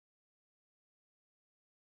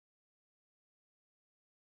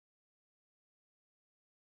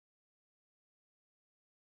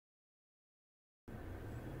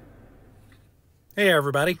Hey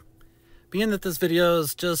everybody, being that this video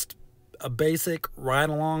is just a basic ride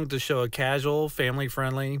along to show a casual,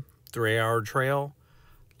 family-friendly 3-hour trail,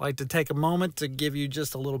 I'd like to take a moment to give you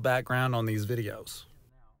just a little background on these videos.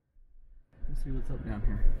 Let's see what's up down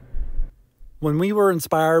here. When we were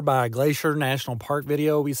inspired by a Glacier National Park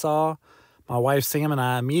video we saw, my wife Sam and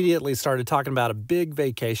I immediately started talking about a big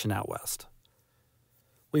vacation out west.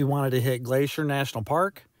 We wanted to hit Glacier National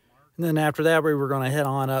Park, and then after that, we were going to head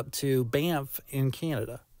on up to Banff in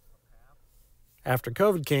Canada. After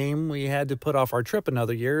COVID came, we had to put off our trip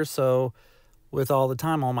another year, so with all the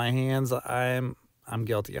time on my hands, I'm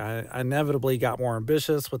guilty. I inevitably got more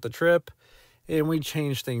ambitious with the trip, and we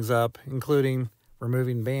changed things up, including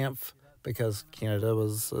removing Banff because Canada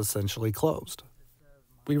was essentially closed.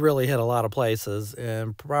 We really hit a lot of places,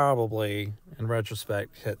 and probably, in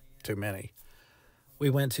retrospect, hit too many. We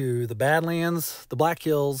went to the Badlands, the Black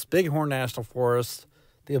Hills, Bighorn National Forest,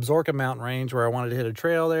 the Absaroka Mountain Range where I wanted to hit a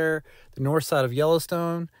trail there, the north side of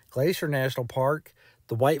Yellowstone, Glacier National Park,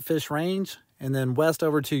 the Whitefish Range, and then west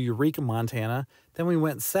over to Eureka, Montana. Then we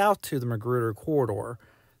went south to the Magruder Corridor,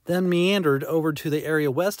 then meandered over to the area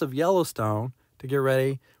west of Yellowstone to get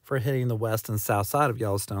ready for hitting the west and south side of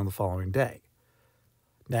Yellowstone the following day.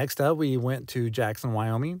 Next up, we went to Jackson,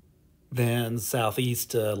 Wyoming, then southeast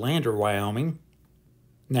to Lander, Wyoming,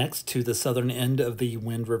 next to the southern end of the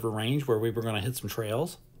Wind River Range where we were going to hit some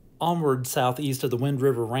trails. Onward southeast of the Wind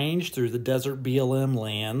River Range through the desert BLM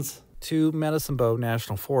lands to Medicine Bow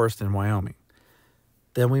National Forest in Wyoming.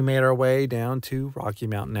 Then we made our way down to Rocky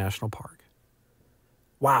Mountain National Park.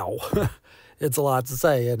 Wow, it's a lot to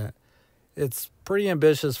say, isn't it? It's pretty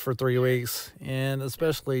ambitious for 3 weeks, and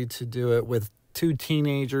especially to do it with 2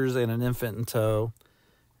 teenagers and an infant in tow,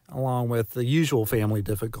 along with the usual family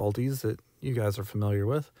difficulties that you guys are familiar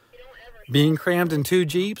with. Being crammed in 2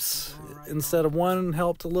 Jeeps instead of 1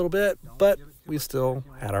 helped a little bit, but we still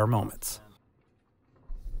had our moments.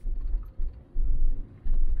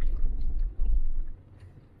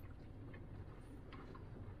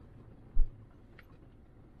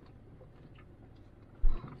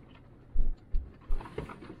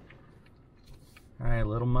 All right,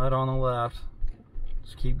 little mud on the left.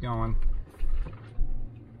 Just keep going.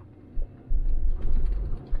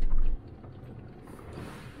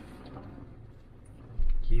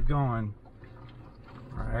 Keep going.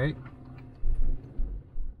 All right.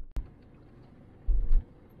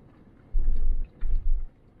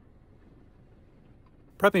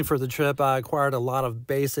 Prepping for the trip, I acquired a lot of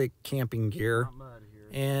basic camping gear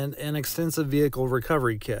and an extensive vehicle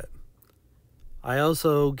recovery kit. I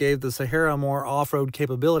also gave the Sahara more off-road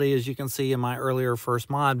capability, as you can see in my earlier first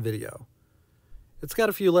mod video. It's got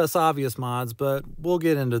a few less obvious mods, but we'll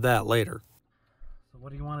get into that later. So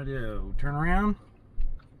what do you want to do? Turn around?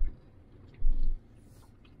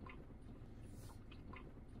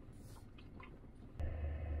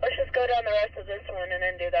 Let's just go down the rest of this one and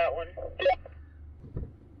then do that one.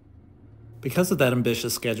 Because of that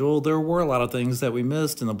ambitious schedule, there were a lot of things that we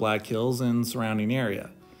missed in the Black Hills and surrounding area.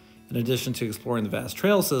 In addition to exploring the vast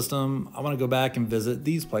trail system, I want to go back and visit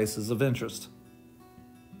these places of interest.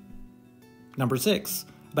 Number 6.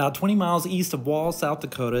 About 20 miles east of Wall, South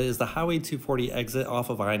Dakota is the Highway 240 exit off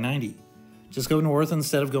of I-90. Just go north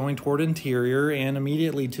instead of going toward Interior, and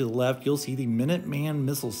immediately to the left you'll see the Minuteman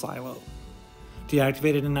missile silo.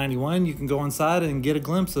 Deactivated in 91, you can go inside and get a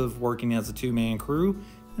glimpse of working as a 2-man crew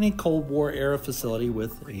in a Cold War era facility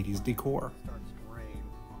with 80s decor.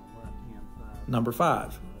 Number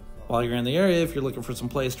 5. While you're in the area, if you're looking for some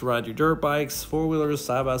place to ride your dirt bikes, 4-wheelers,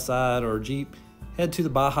 side-by-side, or Jeep, head to the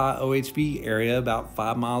Baja OHB area about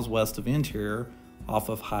 5 miles west of Interior off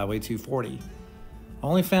of Highway 240. I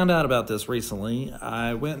only found out about this recently.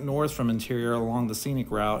 I went north from Interior along the scenic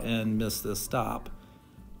route and missed this stop.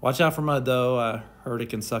 Watch out for mud though, I heard it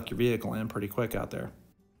can suck your vehicle in pretty quick out there.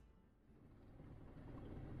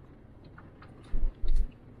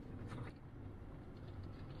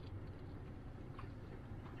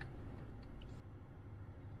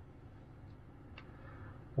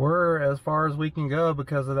 We're as far as we can go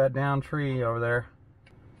because of that downed tree over there.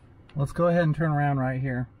 Let's go ahead and turn around right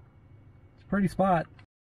here. It's a pretty spot.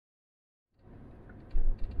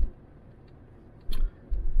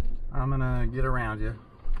 I'm gonna get around you.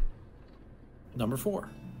 Number 4.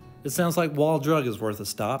 It sounds like Wall Drug is worth a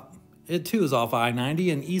stop. It too is off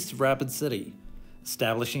I-90 and east of Rapid City.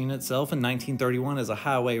 Establishing itself in 1931 as a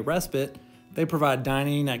highway respite, they provide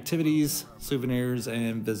dining, activities, souvenirs,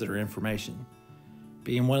 and visitor information.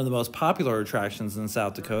 Being one of the most popular attractions in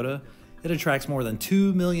South Dakota, it attracts more than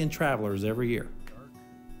 2 million travelers every year.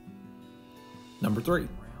 Number 3.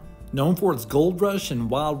 Known for its gold rush and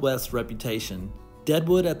Wild West reputation,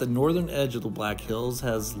 Deadwood at the northern edge of the Black Hills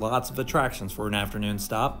has lots of attractions for an afternoon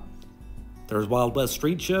stop. There's Wild West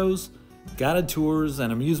street shows, guided tours,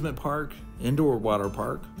 an amusement park, indoor water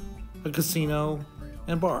park, a casino,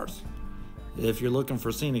 and bars. If you're looking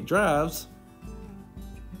for scenic drives,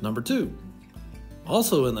 number 2.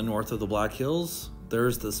 Also in the north of the Black Hills,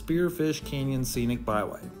 there's the Spearfish Canyon Scenic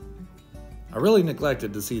Byway. I really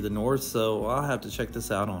neglected to see the north, so I'll have to check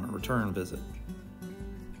this out on a return visit.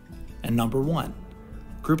 And number 1.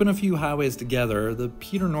 Grouping a few highways together, the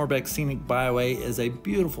Peter Norbeck Scenic Byway is a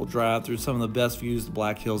beautiful drive through some of the best views the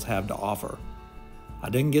Black Hills have to offer.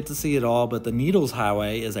 I didn't get to see it all, but the Needles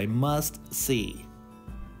Highway is a must-see.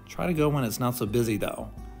 Try to go when it's not so busy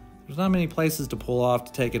though. There's not many places to pull off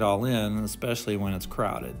to take it all in, especially when it's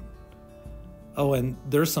crowded. Oh, and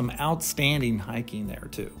there's some outstanding hiking there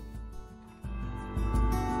too.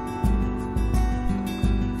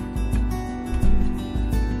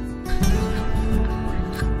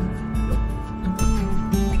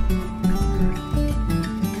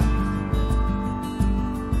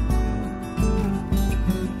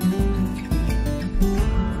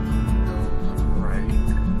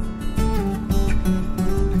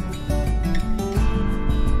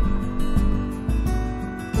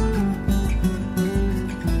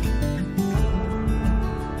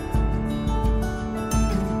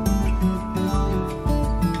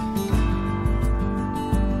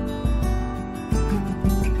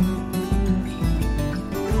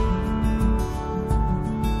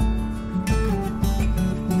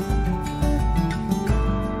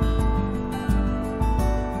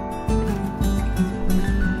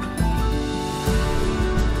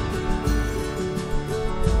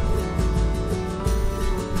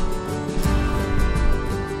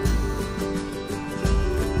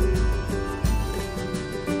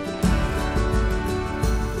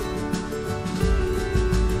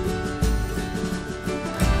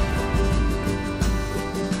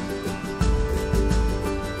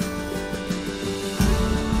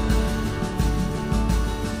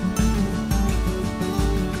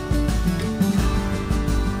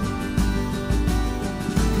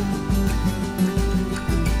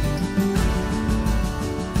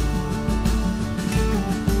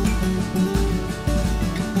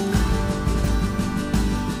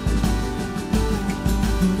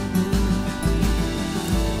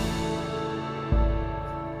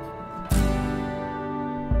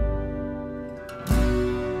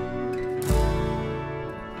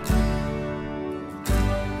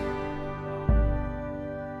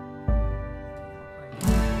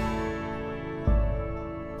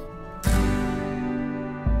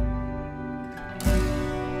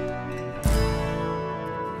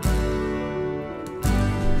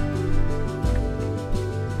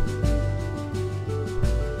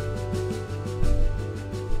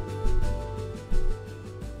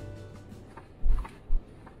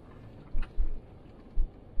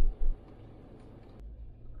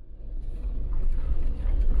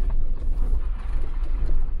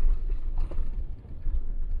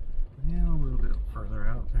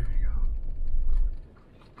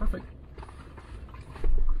 Perfect.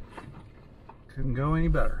 Couldn't go any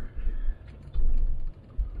better.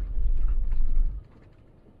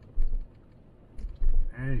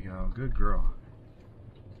 There you go. Good girl.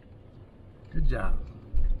 Good job.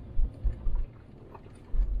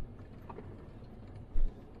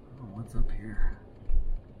 Oh, what's up here?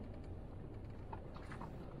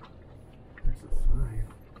 There's a sign.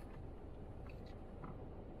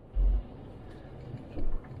 So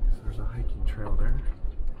there's a hiking trail there.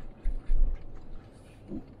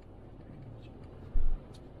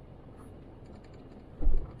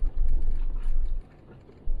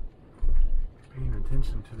 Paying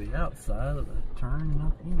attention to the outside of the turn,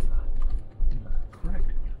 not the inside.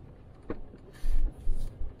 Correct.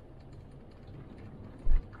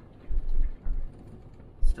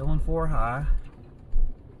 Still in 4 high,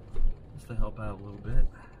 just to help out a little bit.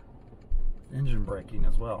 Engine braking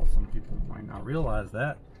as well. Some people might not realize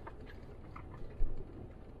that.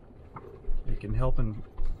 It can help in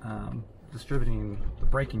distributing the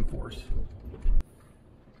braking force.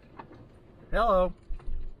 Hello.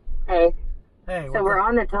 Hey. Hey. So we're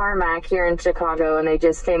on the tarmac here in Chicago, and they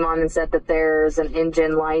just came on and said that there's an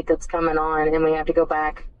engine light that's coming on, and we have to go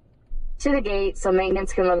back to the gate so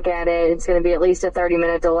maintenance can look at it. It's going to be at least a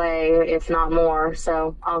 30-minute delay, if not more.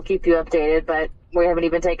 So I'll keep you updated, but we haven't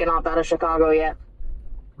even taken off out of Chicago yet.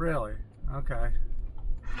 Really? Okay.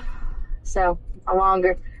 So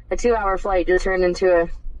a 2-hour flight just turned into a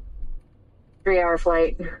 3-hour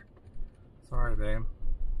flight. Sorry, babe.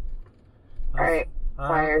 All right.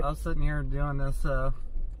 I was sitting here doing this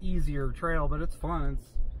easier trail, but it's fun.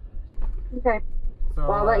 Okay. So,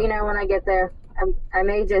 well, I'll let you know when I get there. I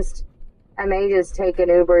may just take an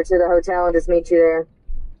Uber to the hotel and just meet you there,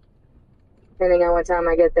 depending on what time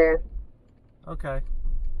I get there. Okay.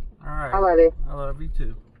 All right. I love you. I love you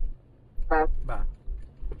too. Bye. Bye.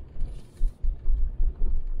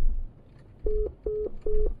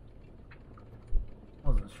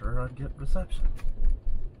 Wasn't sure I'd get reception.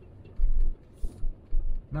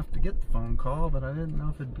 Enough to get the phone call, but I didn't know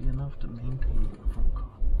if it'd be enough to maintain the phone call.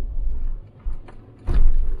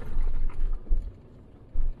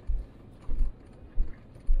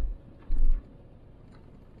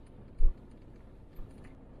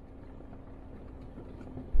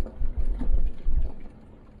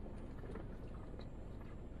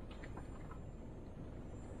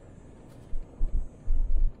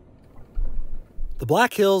 The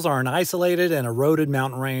Black Hills are an isolated and eroded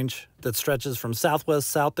mountain range that stretches from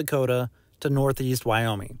southwest South Dakota to northeast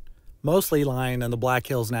Wyoming, mostly lying in the Black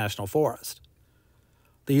Hills National Forest.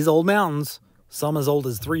 These old mountains, some as old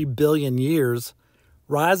as 3 billion years,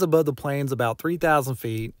 rise above the plains about 3,000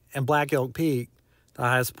 feet, and Black Elk Peak, the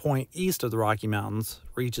highest point east of the Rocky Mountains,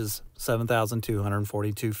 reaches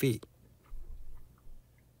 7,242 feet.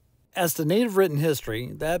 As to native written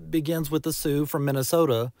history, that begins with the Sioux from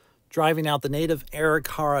Minnesota driving out the native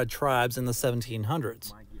Arikara tribes in the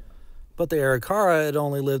 1700s. But the Arikara had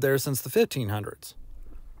only lived there since the 1500s.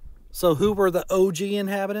 So who were the OG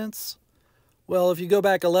inhabitants? Well, if you go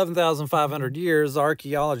back 11,500 years,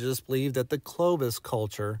 archaeologists believe that the Clovis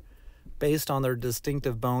culture, based on their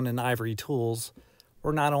distinctive bone and ivory tools,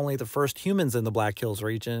 were not only the first humans in the Black Hills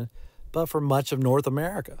region, but for much of North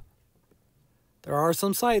America. There are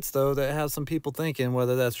some sites, though, that have some people thinking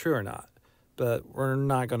whether that's true or not, but we're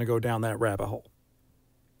not going to go down that rabbit hole.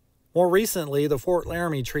 More recently, the Fort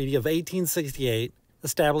Laramie Treaty of 1868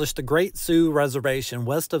 established the Great Sioux Reservation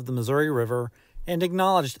west of the Missouri River and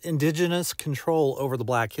acknowledged indigenous control over the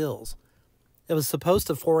Black Hills. It was supposed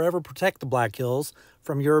to forever protect the Black Hills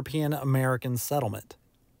from European American settlement.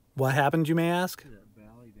 What happened, you may ask?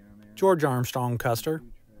 George Armstrong Custer.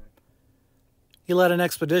 He led an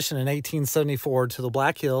expedition in 1874 to the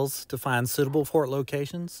Black Hills to find suitable fort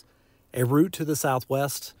locations, a route to the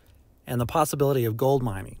southwest, and the possibility of gold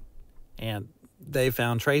mining. And they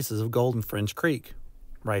found traces of gold in French Creek,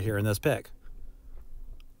 right here in this pic.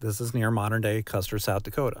 This is near modern-day Custer, South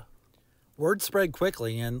Dakota. Word spread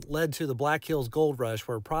quickly and led to the Black Hills Gold Rush,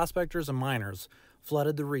 where prospectors and miners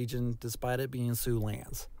flooded the region despite it being Sioux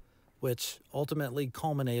lands, which ultimately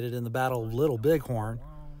culminated in the Battle of Little Bighorn,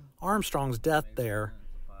 Armstrong's death there,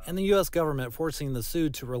 and the U.S. government forcing the Sioux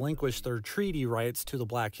to relinquish their treaty rights to the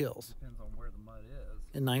Black Hills.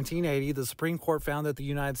 In 1980, the Supreme Court found that the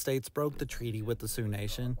United States broke the treaty with the Sioux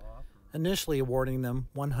Nation, initially awarding them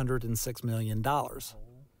 $106 million.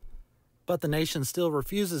 But the nation still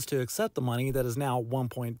refuses to accept the money that is now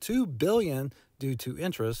 $1.2 billion due to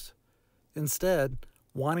interest, instead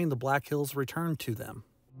wanting the Black Hills returned to them.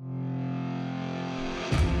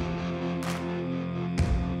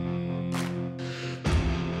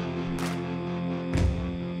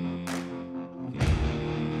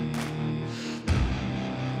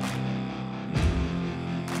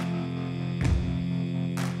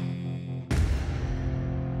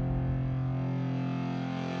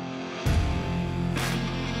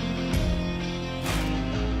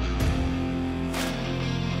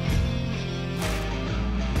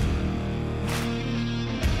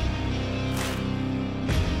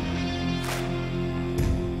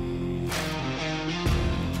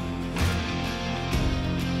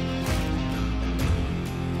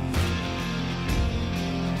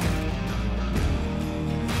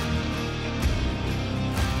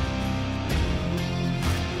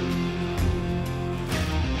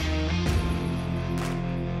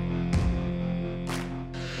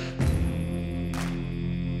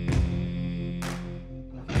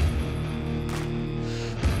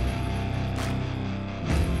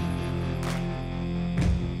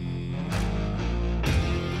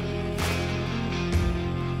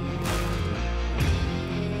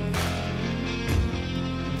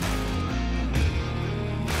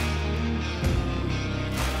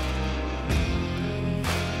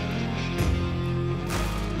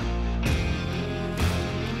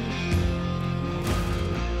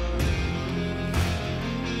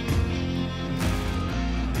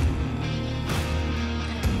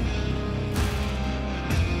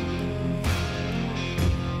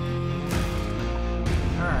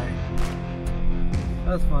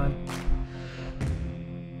 That's fun.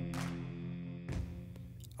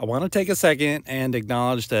 I want to take a second and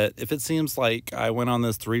acknowledge that if it seems like I went on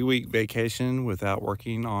this 3-week vacation without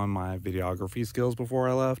working on my videography skills before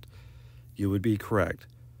I left, you would be correct.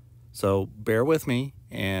 So bear with me,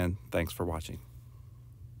 and thanks for watching.